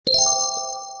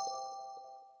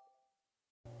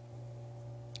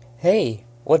Hey,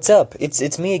 what's up?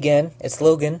 It's me again. It's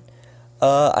Logan.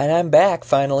 And I'm back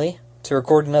finally to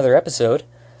record another episode.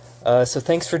 So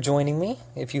thanks for joining me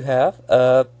if you have.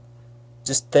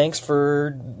 Just thanks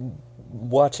for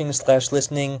watching slash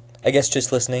listening. I guess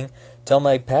just listening to all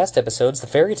my past episodes. The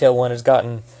fairy tale one has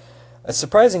gotten a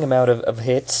surprising amount of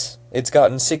hits. It's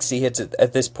gotten 60 hits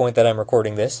at this point that I'm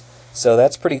recording this. So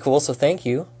that's pretty cool. So thank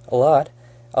you a lot.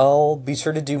 I'll be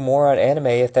sure to do more on anime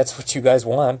if that's what you guys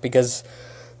want, because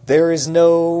there is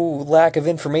no lack of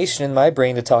information in my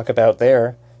brain to talk about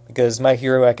there, because My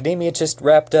Hero Academia just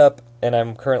wrapped up, and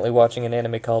I'm currently watching an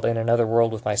anime called In Another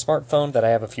World with my smartphone that I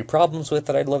have a few problems with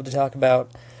that I'd love to talk about.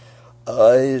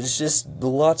 It's just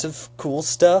lots of cool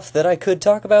stuff that I could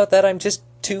talk about that I'm just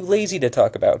too lazy to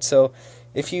talk about. So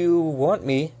if you want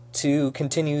me to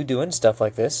continue doing stuff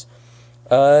like this,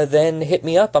 then hit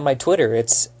me up on my Twitter.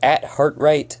 It's at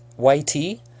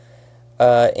HeartRightYT.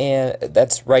 And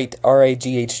that's right,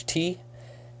 RAGHT.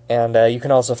 And you can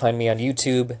also find me on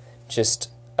YouTube. Just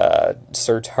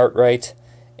search Heartright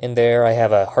in there. I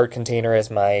have a heart container as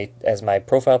my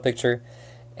profile picture.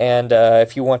 And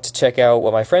if you want to check out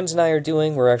what my friends and I are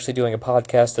doing, we're actually doing a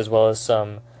podcast as well as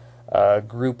some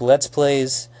group Let's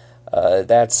Plays.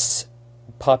 That's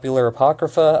Popular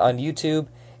Apocrypha on YouTube.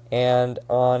 And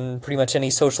on pretty much any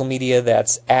social media,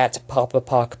 that's at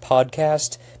Popapoc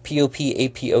Podcast,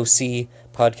 POPAPOC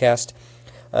Podcast.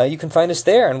 You can find us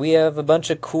there, and we have a bunch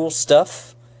of cool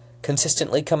stuff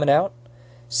consistently coming out.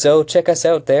 So check us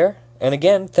out there. And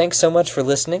again, thanks so much for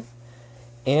listening.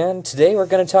 And today we're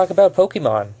going to talk about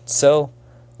Pokemon, so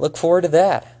look forward to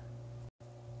that.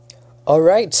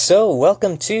 Alright, so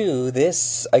welcome to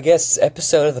this, I guess,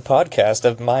 episode of the podcast,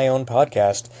 of my own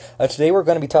podcast. Today we're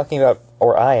going to be talking about,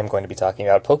 or I am going to be talking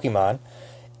about Pokemon,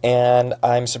 and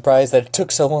I'm surprised that it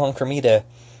took so long for me to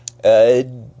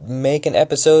make an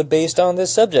episode based on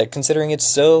this subject, considering it's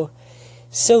so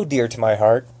dear to my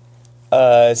heart.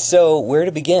 So where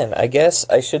to begin? I guess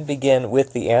I should begin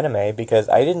with the anime, because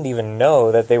I didn't even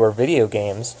know that they were video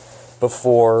games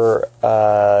before,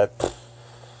 I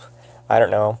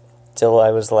don't know, till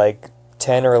I was like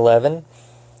 10 or 11.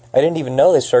 I didn't even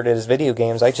know they started as video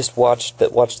games. I just watched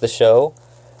the show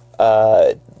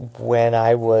when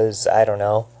I was, I don't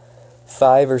know,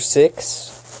 5 or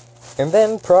 6. And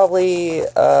then probably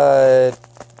I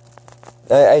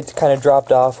kind of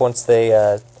dropped off once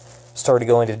they started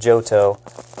going to Johto.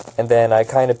 And then I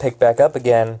kind of picked back up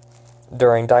again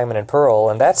during Diamond and Pearl.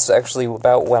 And that's actually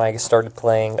about when I started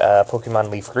playing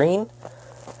Pokemon Leaf Green.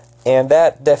 And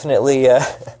that definitely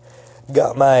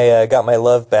got my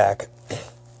love back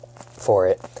for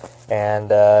it. And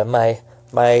my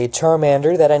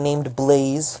Charmander that I named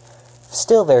Blaze,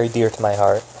 still very dear to my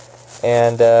heart.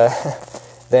 And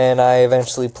then I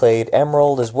eventually played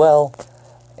Emerald as well,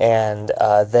 and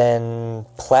then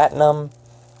Platinum,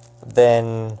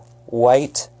 then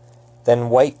White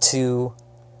 2,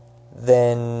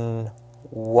 then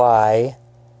Y.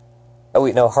 Oh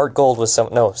wait, no, Heart Gold was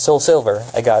Soul Silver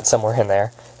I got somewhere in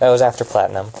there. That was after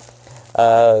Platinum.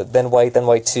 Then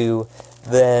White 2,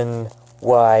 then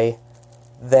Y,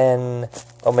 then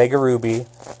Omega Ruby,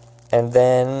 and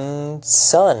then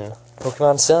Sun,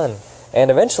 Pokemon Sun. And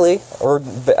eventually, or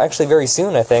actually very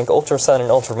soon, I think, Ultra Sun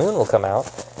and Ultra Moon will come out,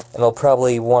 and I'll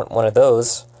probably want one of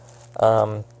those.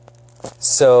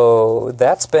 So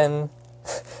that's been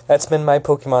my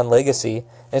Pokemon legacy, and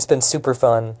it's been super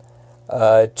fun,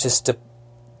 just to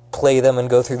play them and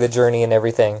go through the journey and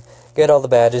everything. Get all the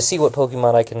badges, see what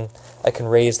Pokemon I can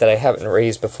raise that I haven't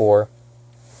raised before.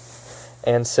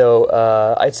 And so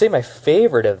I'd say my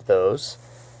favorite of those,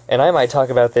 and I might talk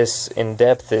about this in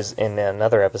depth in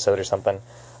another episode or something.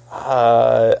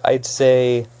 I'd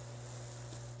say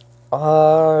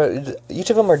each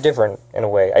of them are different in a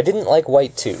way. I didn't like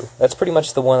White 2. That's pretty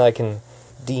much the one I can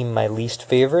deem my least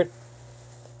favorite.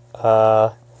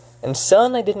 And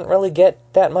Sun I didn't really get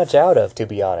that much out of, to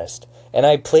be honest. And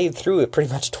I played through it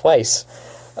pretty much twice.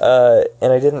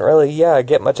 And I didn't really,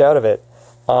 get much out of it.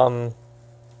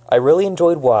 I really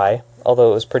enjoyed Y,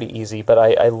 although it was pretty easy, but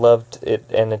I loved it,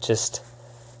 and it just,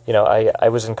 I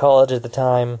was in college at the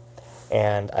time,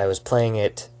 and I was playing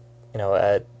it,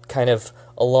 kind of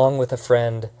along with a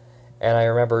friend, and I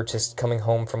remember just coming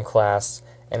home from class,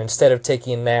 and instead of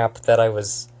taking a nap that I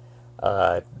was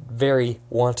very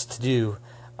wont to do,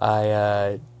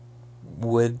 I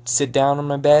would sit down on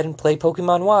my bed and play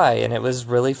Pokemon Y, and it was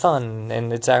really fun,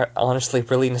 and it's honestly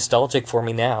really nostalgic for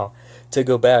me now to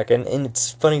go back, and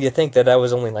it's funny to think that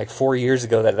was only like 4 years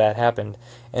ago that happened,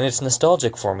 and it's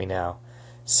nostalgic for me now,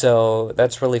 so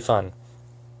that's really fun.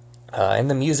 And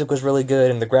the music was really good,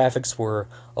 and the graphics were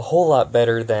a whole lot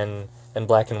better than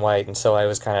Black and White, and so I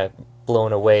was kind of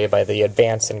blown away by the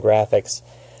advance in graphics.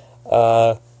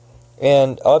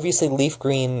 And obviously Leaf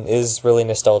Green is really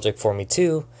nostalgic for me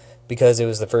too, because it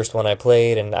was the first one I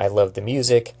played, and I loved the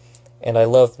music, and I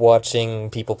loved watching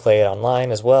people play it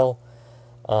online as well.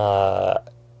 I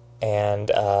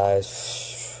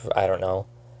don't know.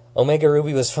 Omega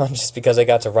Ruby was fun just because I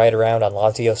got to ride around on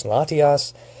Latios and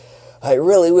Latias. I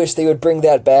really wish they would bring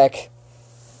that back.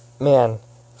 Man,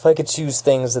 if I could choose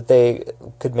things that they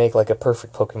could make like a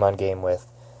perfect Pokemon game with,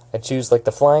 I'd choose like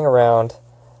the flying around,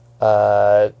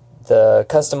 the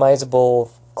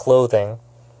customizable clothing,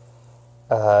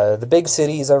 the big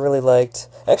cities I really liked.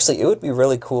 Actually, it would be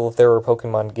really cool if there were a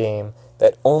Pokemon game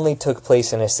that only took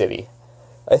place in a city.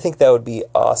 I think that would be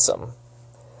awesome.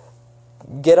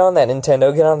 Get on that,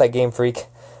 Nintendo. Get on that, Game Freak.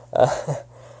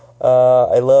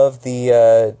 I love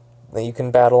that you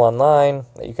can battle online,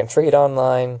 that you can trade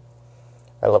online.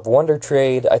 I love Wonder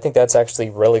Trade. I think that's actually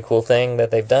a really cool thing that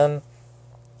they've done,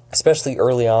 especially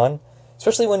early on.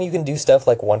 Especially when you can do stuff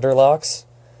like Wonder Locks,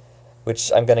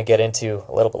 which I'm going to get into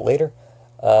a little bit later.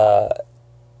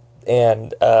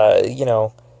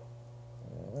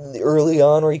 Early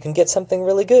on where you can get something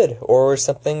really good or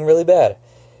something really bad.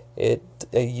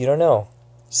 You don't know.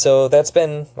 So that's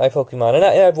been my Pokemon,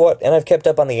 and I've kept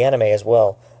up on the anime as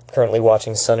well. I'm currently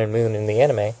watching Sun and Moon in the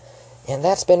anime, and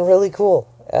that's been really cool.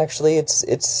 Actually,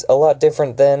 it's a lot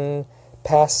different than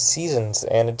past seasons,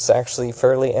 and it's actually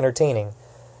fairly entertaining.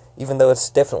 Even though it's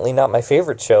definitely not my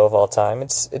favorite show of all time,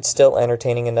 it's still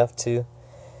entertaining enough to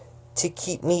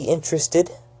keep me interested.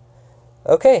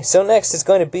 Okay, so next is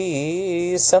going to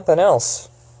be something else.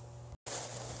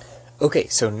 Okay,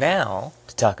 so now,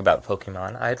 to talk about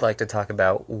Pokemon, I'd like to talk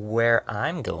about where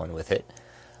I'm going with it.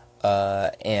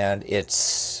 And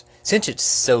since it's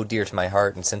so dear to my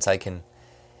heart, and since I can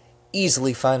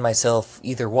easily find myself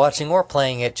either watching or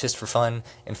playing it just for fun.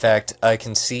 In fact, I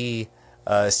can see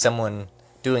someone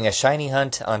doing a shiny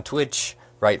hunt on Twitch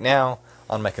right now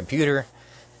on my computer,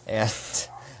 and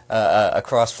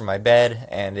across from my bed,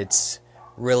 and it's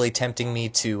really tempting me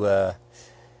to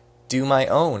do my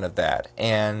own of that,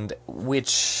 and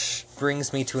which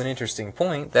brings me to an interesting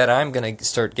point that I'm going to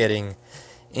start getting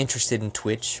interested in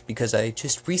Twitch, because I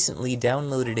just recently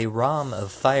downloaded a ROM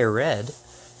of Fire Red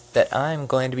that I'm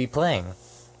going to be playing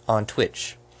on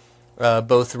Twitch.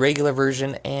 Both the regular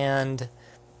version and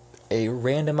a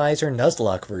randomizer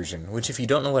Nuzlocke version, which if you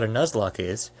don't know what a Nuzlocke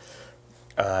is,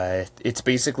 it's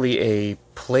basically a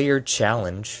player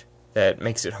challenge that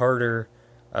makes it harder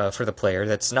for the player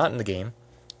that's not in the game,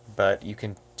 but you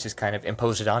can just kind of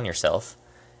impose it on yourself.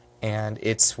 And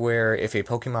it's where if a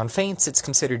Pokemon faints, it's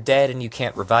considered dead and you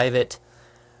can't revive it.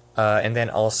 And then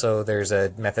also there's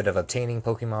a method of obtaining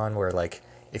Pokemon where, like,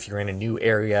 if you're in a new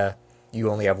area, you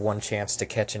only have one chance to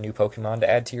catch a new Pokemon to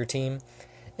add to your team.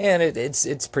 And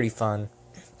it's pretty fun.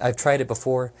 I've tried it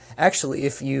before. Actually,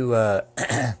 if you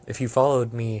if you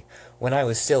followed me when I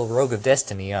was still Rogue of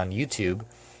Destiny on YouTube,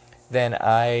 then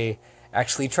I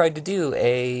actually tried to do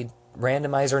a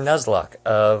randomizer Nuzlocke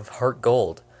of Heart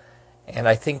Gold. And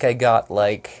I think I got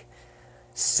like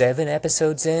 7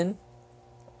 episodes in.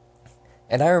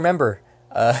 And I remember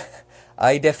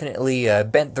I definitely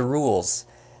bent the rules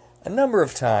a number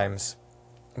of times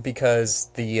because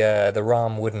the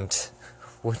ROM wouldn't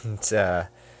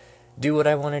do what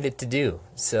I wanted it to do.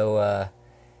 So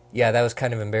yeah, that was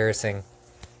kind of embarrassing.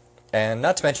 And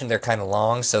not to mention they're kind of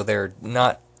long, so they're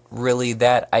not really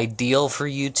that ideal for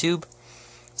YouTube.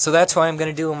 So that's why I'm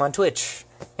going to do them on Twitch.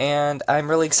 And I'm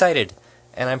really excited.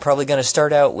 And I'm probably going to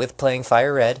start out with playing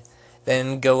Fire Red,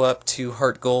 then go up to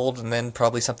Heart Gold, and then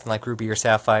probably something like Ruby or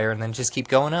Sapphire, and then just keep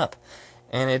going up.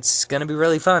 And it's going to be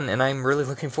really fun, and I'm really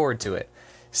looking forward to it.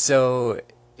 So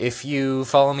if you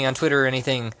follow me on Twitter or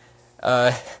anything,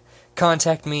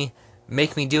 contact me,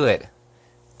 make me do it.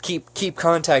 Keep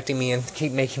contacting me and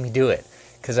keep making me do it,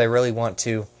 because I really want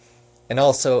to. And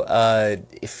also,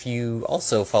 if you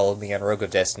also followed me on Rogue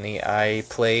of Destiny, I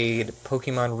played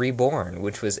Pokemon Reborn,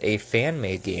 which was a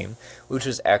fan-made game, which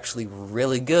was actually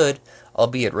really good,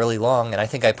 albeit really long, and I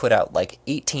think I put out like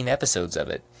 18 episodes of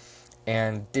it,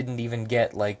 and didn't even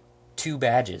get like 2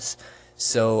 badges.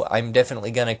 So I'm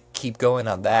definitely going to keep going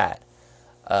on that,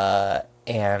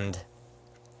 and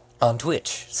on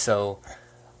Twitch. So,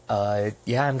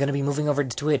 yeah, I'm going to be moving over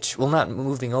to Twitch. Well, not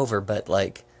moving over, but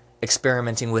like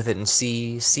experimenting with it and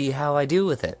see how I do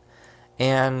with it.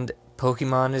 And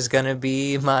Pokemon is going to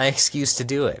be my excuse to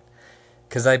do it.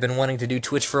 Because I've been wanting to do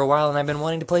Twitch for a while, and I've been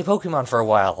wanting to play Pokemon for a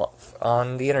while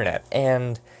on the internet.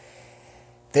 And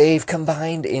they've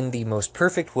combined in the most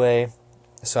perfect way,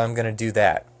 so I'm going to do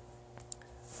that.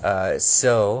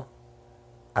 So,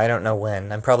 I don't know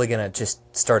when. I'm probably gonna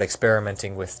just start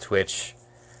experimenting with Twitch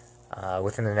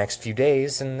within the next few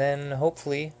days, and then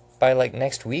hopefully by like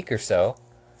next week or so,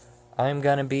 I'm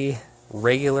gonna be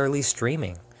regularly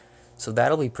streaming. So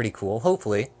that'll be pretty cool.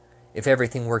 Hopefully, if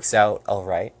everything works out all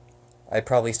right. I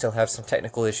probably still have some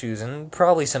technical issues and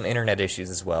probably some internet issues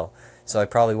as well. So I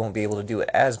probably won't be able to do it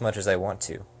as much as I want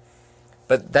to.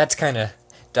 But that's kind of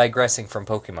digressing from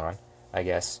Pokemon, I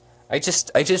guess. I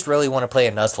just really want to play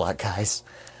a Nuzlocke, guys.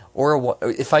 Or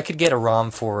if I could get a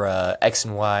ROM for X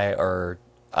and Y or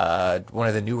one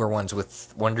of the newer ones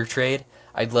with Wonder Trade,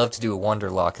 I'd love to do a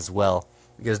Wonderlock as well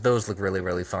because those look really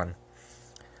really fun.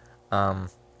 Um,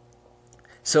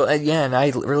 so again, I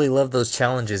really love those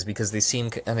challenges because they seem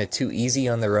kind of too easy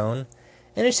on their own,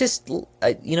 and it's just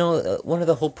one of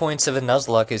the whole points of a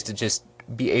Nuzlocke is to just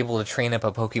be able to train up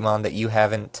a Pokemon that you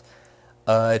haven't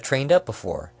trained up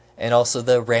before, and also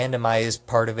the randomized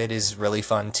part of it is really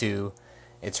fun too.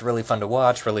 It's really fun to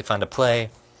watch, really fun to play.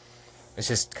 It's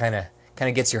just kind of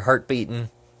gets your heart beating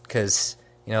because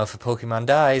if a Pokemon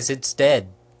dies, it's dead.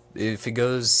 If it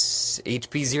goes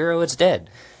HP 0, it's dead.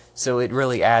 So it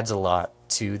really adds a lot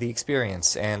to the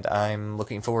experience, and I'm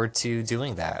looking forward to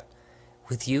doing that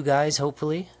with you guys,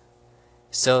 hopefully.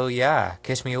 So yeah,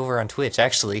 catch me over on Twitch.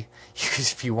 Actually,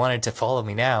 if you wanted to follow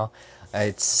me now,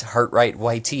 it's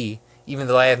HeartRightYT. Even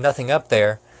though I have nothing up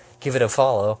there, give it a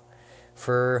follow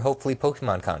for hopefully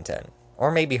Pokemon content.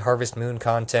 Or maybe Harvest Moon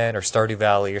content or Stardew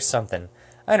Valley or something.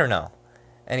 I don't know.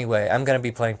 Anyway, I'm going to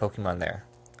be playing Pokemon there.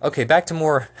 Okay, back to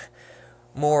more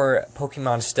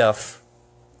Pokemon stuff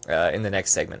in the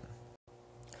next segment.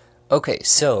 Okay,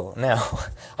 so now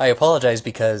I apologize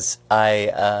because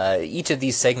each of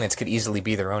these segments could easily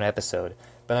be their own episode,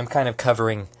 but I'm kind of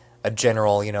covering a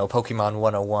general, Pokemon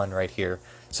 101 right here.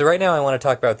 So right now I want to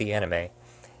talk about the anime,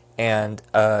 and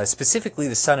specifically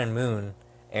the Sun and Moon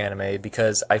anime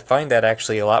because I find that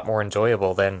actually a lot more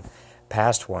enjoyable than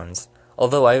past ones.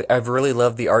 Although I've really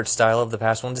loved the art style of the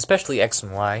past ones, especially X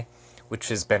and Y, which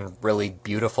has been really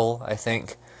beautiful, I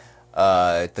think.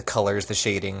 The colors, the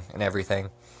shading, and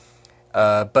everything.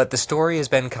 But the story has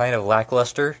been kind of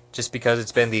lackluster, just because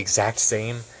it's been the exact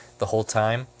same the whole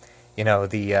time.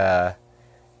 The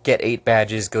get 8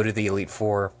 badges, go to the Elite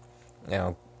Four.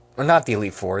 Well, not the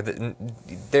Elite Four.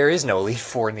 There is no Elite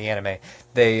Four in the anime.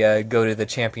 They go to the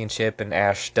championship, and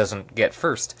Ash doesn't get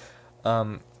first.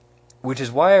 Which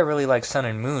is why I really like Sun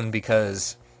and Moon,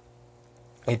 because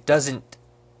it doesn't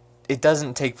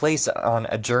take place on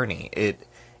a journey.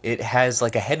 It has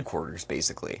like a headquarters,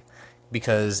 basically.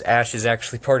 Because Ash is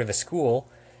actually part of a school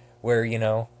where,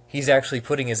 he's actually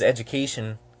putting his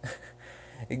education,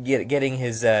 getting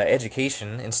his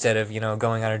education instead of,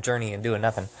 going on a journey and doing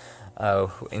nothing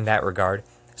in that regard.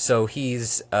 So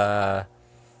he's, and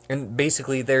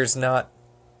basically there's not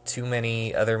too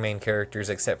many other main characters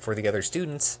except for the other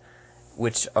students,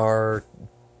 which are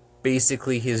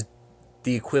basically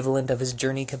the equivalent of his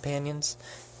journey companions,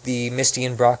 the Misty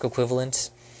and Brock equivalent.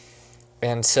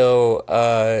 And so,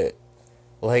 I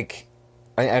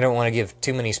don't want to give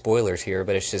too many spoilers here,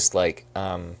 but it's just they're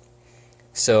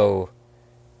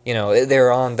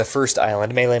on the first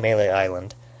island, Melee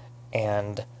Island,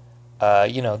 and,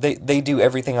 they do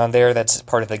everything on there that's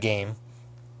part of the game.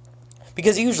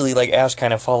 Because usually, Ash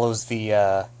kind of follows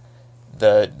the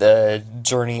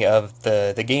journey of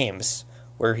the games,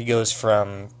 where he goes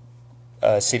from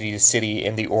city to city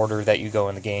in the order that you go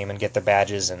in the game and get the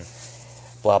badges and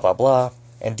blah blah blah,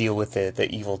 and deal with the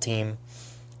evil team.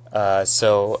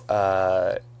 So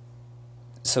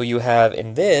you have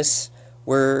in this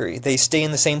where they stay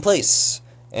in the same place,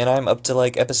 and I'm up to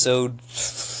episode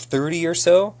 30 or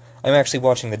so. I'm actually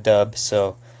watching the dub,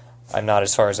 so I'm not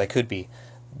as far as I could be.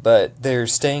 But they're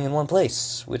staying in one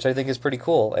place, which I think is pretty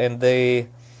cool. And they,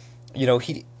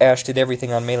 Ash did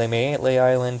everything on Melee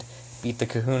Island, beat the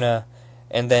Kahuna,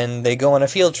 and then they go on a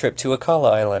field trip to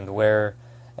Akala Island,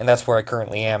 and that's where I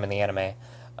currently am in the anime,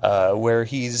 where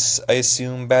he's, I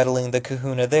assume, battling the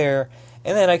Kahuna there,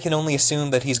 and then I can only assume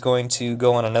that he's going to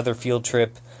go on another field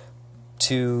trip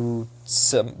to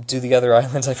the other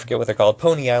islands. I forget what they're called.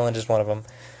 Pony Island is one of them.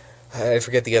 I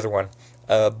forget the other one.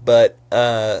 But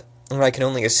I can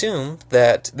only assume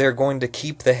that they're going to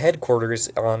keep the headquarters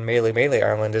on Melee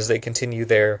Island as they continue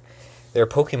their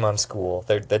Pokemon school,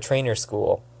 the trainer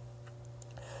school.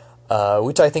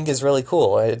 Which I think is really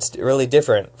cool. It's really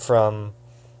different from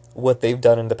what they've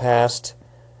done in the past,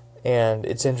 and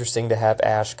it's interesting to have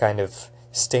Ash kind of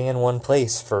stay in one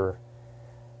place for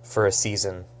a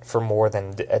season, for more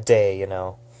than a day, and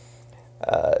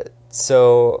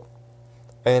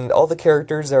all the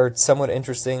characters are somewhat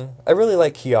interesting. I really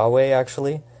like Kiawe,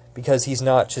 actually, because he's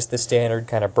not just the standard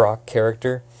kind of Brock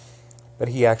character, but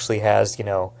he actually has,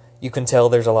 you can tell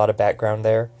there's a lot of background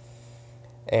there.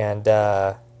 And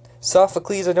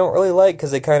Sophocles I don't really like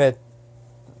because they kind of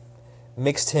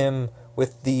mixed him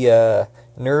with the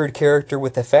nerd character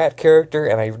with the fat character,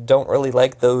 and I don't really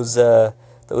like those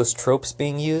tropes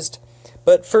being used.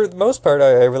 But for the most part,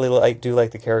 I really do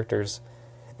like the characters.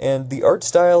 And the art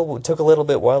style took a little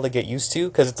bit while to get used to,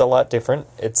 because it's a lot different.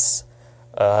 It's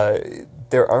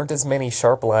there aren't as many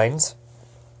sharp lines,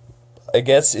 I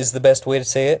guess is the best way to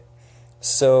say it.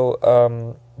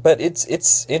 So, but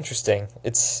it's interesting.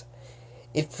 It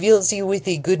fills you with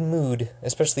a good mood,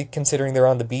 especially considering they're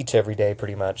on the beach every day,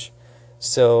 pretty much.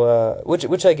 So,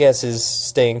 which I guess is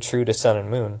staying true to Sun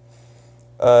and Moon.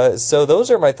 So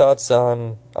those are my thoughts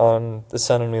on the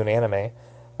Sun and Moon anime.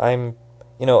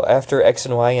 After X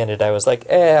and Y ended, I was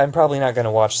like, I'm probably not going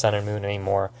to watch Sun and Moon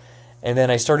anymore. And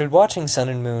then I started watching Sun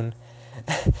and Moon,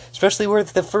 especially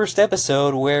with the first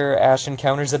episode where Ash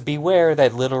encounters a Beware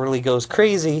that literally goes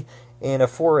crazy in a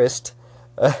forest.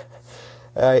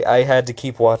 I had to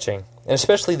keep watching. And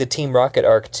especially the Team Rocket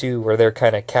arc, too, where they're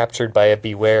kind of captured by a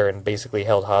Beware and basically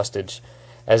held hostage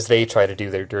as they try to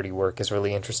do their dirty work is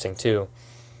really interesting, too.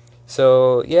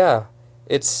 So, yeah,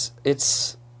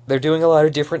 they're doing a lot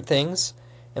of different things,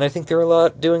 and I think they're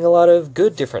doing a lot of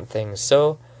good different things.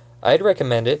 So, I'd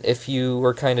recommend it if you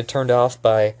were kind of turned off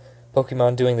by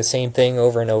Pokemon doing the same thing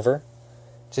over and over.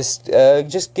 Just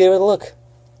give it a look.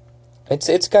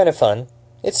 It's kind of fun.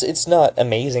 It's not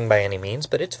amazing by any means,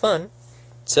 but it's fun.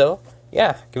 So,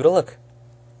 yeah, give it a look.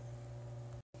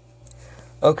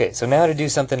 Okay, so now to do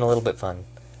something a little bit fun.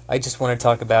 I just want to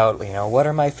talk about, what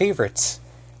are my favorites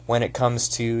when it comes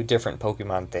to different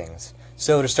Pokemon things.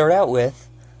 So, to start out with,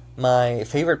 my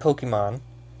favorite Pokemon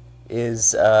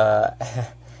is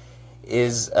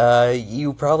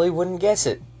you probably wouldn't guess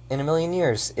it in a million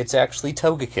years. It's actually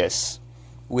Togekiss,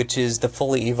 which is the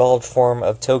fully evolved form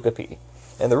of Togepi.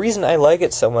 And the reason I like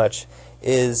it so much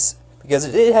is because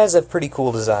it has a pretty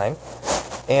cool design,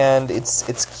 and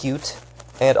it's cute,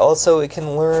 and also it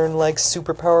can learn like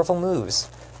super powerful moves,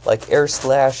 like Air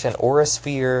Slash and Aura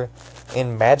Sphere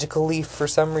and Magical Leaf for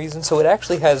some reason. So it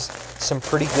actually has some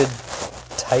pretty good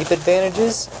type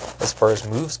advantages as far as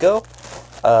moves go.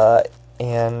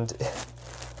 And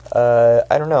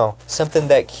I don't know, something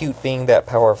that cute being that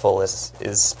powerful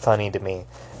is funny to me,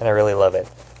 and I really love it.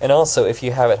 And also, if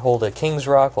you have it hold a King's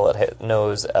Rock, well, it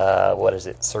knows,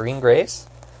 Serene Grace?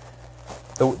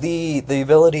 The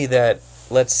ability that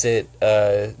lets it,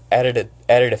 added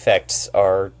effects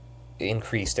are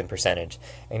increased in percentage.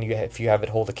 And if you have it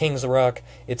hold a King's Rock,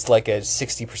 it's like a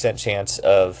 60% chance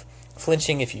of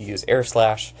flinching if you use Air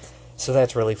Slash, so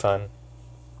that's really fun.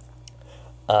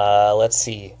 Let's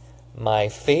see. My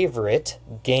favorite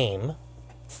game,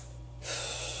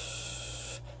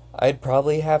 I'd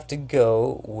probably have to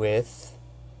go with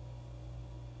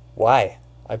Y.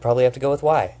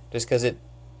 Just because it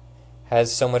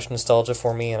has so much nostalgia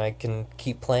for me and I can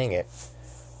keep playing it.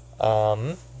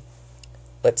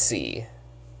 Let's see.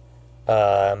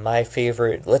 My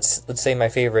favorite, let's say my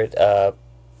favorite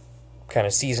kind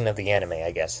of season of the anime,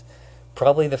 I guess.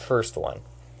 Probably the first one.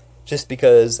 Just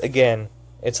because, again,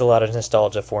 it's a lot of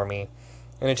nostalgia for me,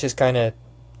 and it just kind of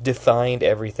defined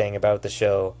everything about the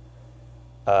show.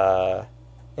 I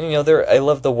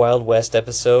love the Wild West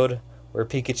episode where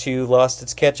Pikachu lost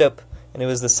its ketchup, and it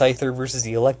was the Scyther versus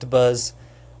the Electabuzz.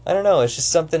 I don't know, it's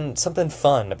just something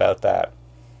fun about that.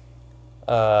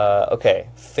 Okay,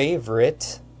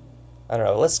 favorite, I don't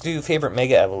know, let's do favorite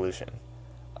Mega Evolution.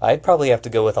 I'd probably have to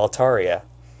go with Altaria,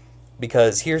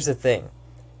 because here's the thing.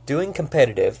 Doing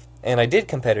competitive, and I did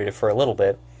competitive for a little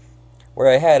bit, where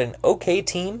I had an okay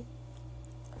team,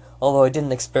 although I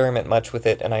didn't experiment much with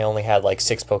it, and I only had like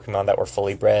 6 Pokemon that were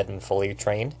fully bred and fully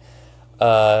trained.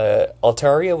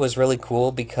 Altaria was really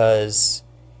cool because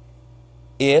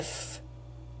if,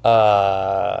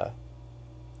 what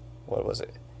was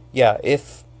it? Yeah,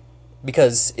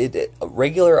 because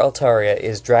regular Altaria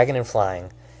is Dragon and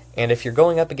Flying, and if you're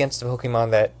going up against a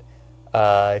Pokemon that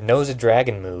knows a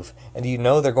dragon move, and you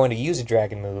know they're going to use a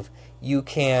dragon move, you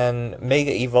can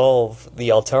Mega Evolve the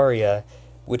Altaria,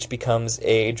 which becomes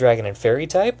a Dragon and Fairy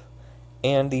type,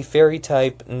 and the Fairy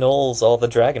type nulls all the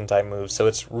Dragon type moves, so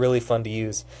it's really fun to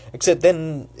use. Except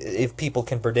then, if people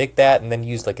can predict that and then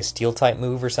use like a Steel type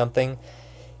move or something,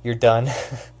 you're done.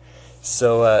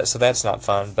 So that's not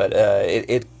fun, but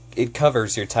it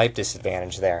covers your type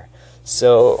disadvantage there.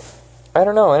 So I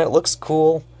don't know, and it looks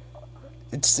cool.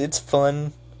 It's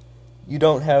fun.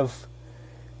 You're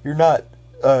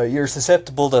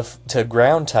susceptible to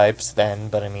ground types then,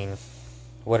 but I mean,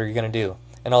 what are you gonna do?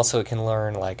 And also it can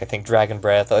learn, like, I think Dragon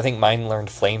Breath. I think mine learned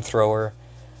Flamethrower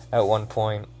at one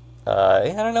point.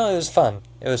 I don't know, it was fun.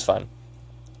 It was fun.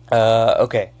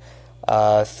 Okay.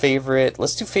 Favorite,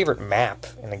 let's do favorite map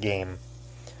in the game.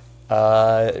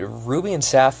 Ruby and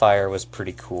Sapphire was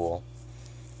pretty cool.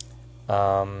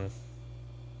 I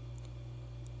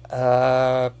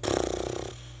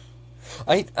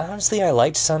honestly, I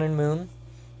liked Sun and Moon,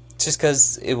 just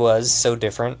because it was so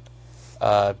different.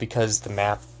 Because the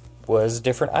map was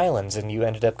different islands, and you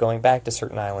ended up going back to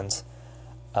certain islands.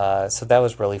 So that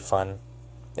was really fun.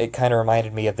 It kind of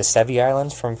reminded me of the Sevi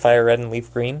Islands from Fire Red and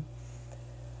Leaf Green,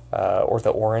 or the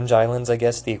Orange Islands, I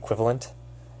guess, the equivalent.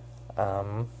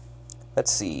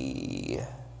 Let's see.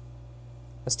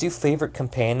 Let's do favorite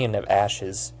companion of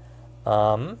Ashes.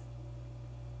 I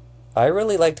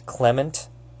really liked Clement.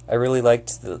 I really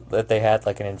liked that they had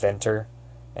like an inventor,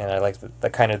 and I liked the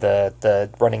kind of the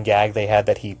running gag they had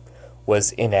that he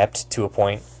was inept to a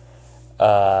point.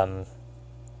 I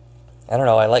don't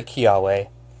know. I like Kiawe.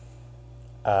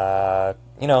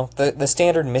 The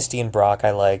standard Misty and Brock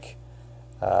I like,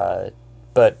 but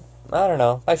I don't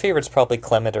know. My favorite's probably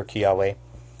Clement or Kiawe.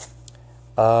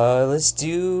 Let's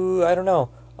do, I don't know.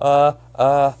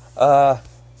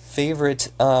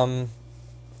 Favorite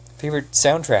favorite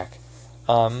soundtrack.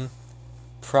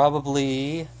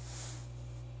 Probably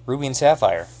Ruby and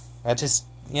Sapphire. That just,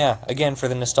 yeah, again for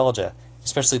the nostalgia,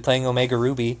 especially playing Omega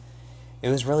Ruby. It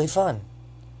was really fun.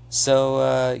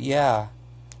 So, yeah,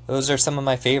 those are some of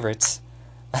my favorites.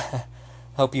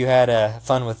 Hope you had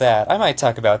fun with that. I might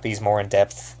talk about these more in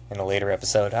depth in a later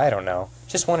episode. I don't know.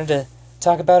 Just wanted to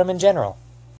talk about them in general.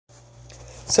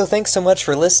 So thanks so much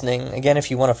for listening. Again, if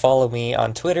you want to follow me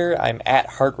on Twitter, I'm at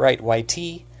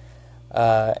HeartRightYT.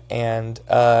 And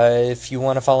if you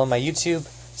want to follow my YouTube,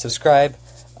 subscribe.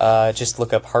 Just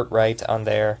look up Heartright on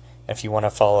there. And if you want to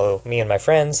follow me and my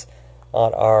friends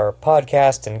on our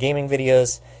podcast and gaming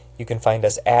videos, you can find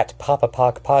us at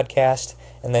PapaPoc Podcast,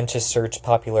 and then just search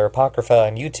Popular Apocrypha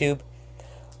on YouTube.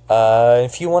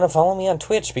 If you want to follow me on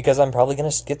Twitch, because I'm probably going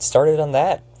to get started on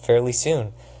that fairly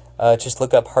soon, just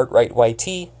look up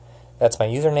HeartRightYT. That's my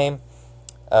username.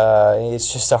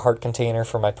 It's just a heart container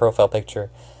for my profile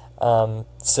picture.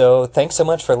 So thanks so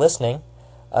much for listening.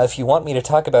 If you want me to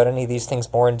talk about any of these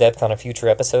things more in depth on a future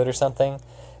episode or something,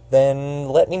 then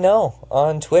let me know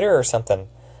on Twitter or something.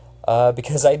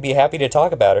 Because I'd be happy to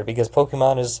talk about it, because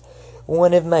Pokemon is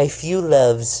one of my few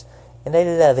loves, and I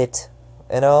love it.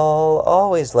 And I'll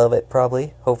always love it,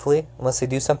 probably, hopefully, unless they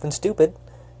do something stupid,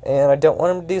 and I don't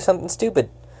want them to do something stupid.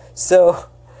 So,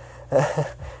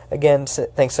 again,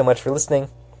 thanks so much for listening.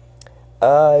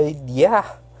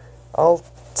 Yeah, I'll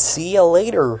see you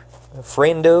later,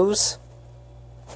 friendos.